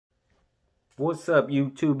What's up,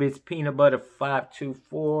 YouTube? It's Peanut Butter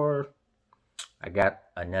 524. I got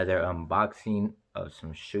another unboxing of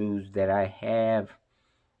some shoes that I have.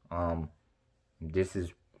 This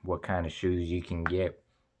is what kind of shoes you can get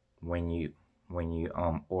when you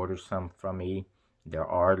order some from me. They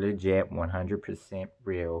are legit, 100%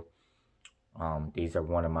 real. These are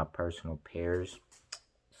one of my personal pairs.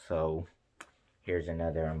 So here's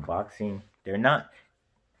another unboxing.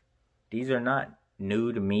 These are not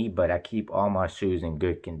new to me, but I keep all my shoes in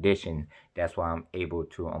good condition. That's why I'm able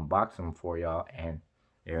to unbox them for y'all, and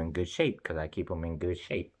they're in good shape because I keep them in good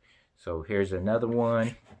shape. So here's another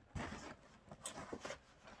one,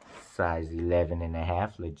 size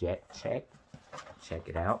 11.5, legit check. Check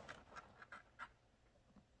it out.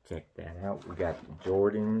 Check that out. We got the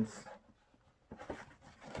Jordans.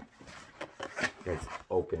 Let's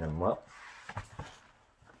open them up.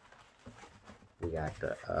 We got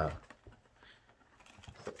the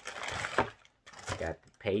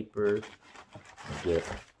paper. Get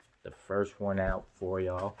the first one out for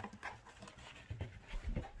y'all.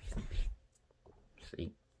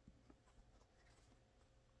 See,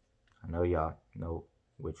 I know y'all know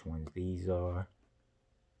which ones these are.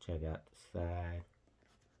 Check out the side.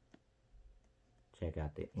 Check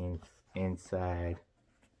out the inside.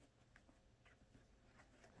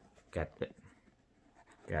 Got the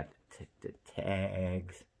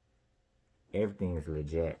tags. Everything is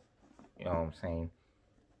legit. You know what I'm saying?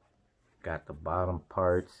 Got the bottom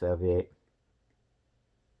parts of it.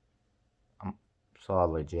 It's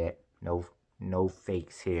all legit. No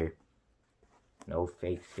fakes here. No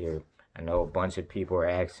fakes here. I know a bunch of people are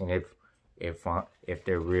asking if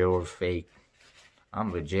they're real or fake.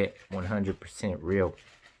 I'm legit, 100% real.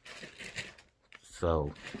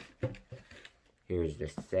 So here's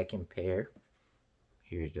the second pair.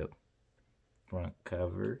 Here's the front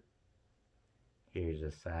cover. Here's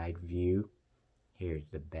the side view. Here's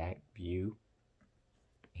the back view.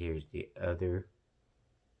 Here's the other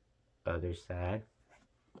side.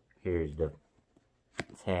 Here's the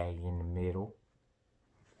tag in the middle.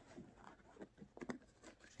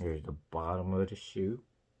 Here's the bottom of the shoe.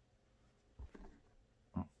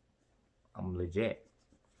 I'm legit.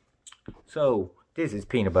 So this is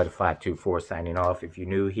Peanut Butter 524 signing off. If you're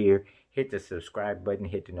new here, hit the subscribe button,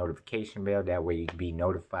 hit the notification bell. That way you can be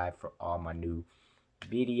notified for all my new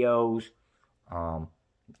videos.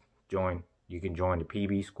 You can join the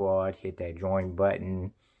PB squad. Hit that join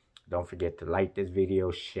button. Don't forget to like this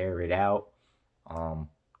video, share it out.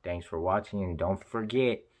 Thanks for watching, and don't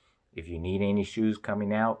forget, if you need any shoes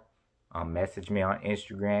coming out, message me on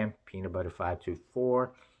Instagram, Peanut Butter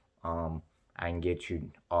 524. I can get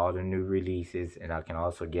you all the new releases, and I can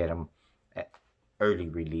also get them at early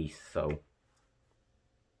release. So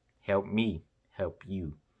help me help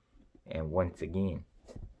you. And once again,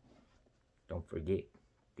 don't forget,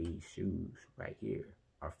 these shoes right here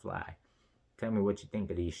are fly. Tell me what you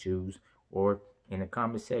think of these shoes, or in the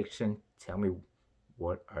comment section, tell me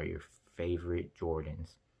what are your favorite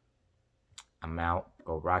Jordans. I'm out.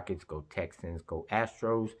 Go Rockets, go Texans, go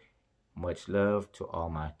Astros. Much love to all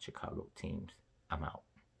my Chicago teams. I'm out.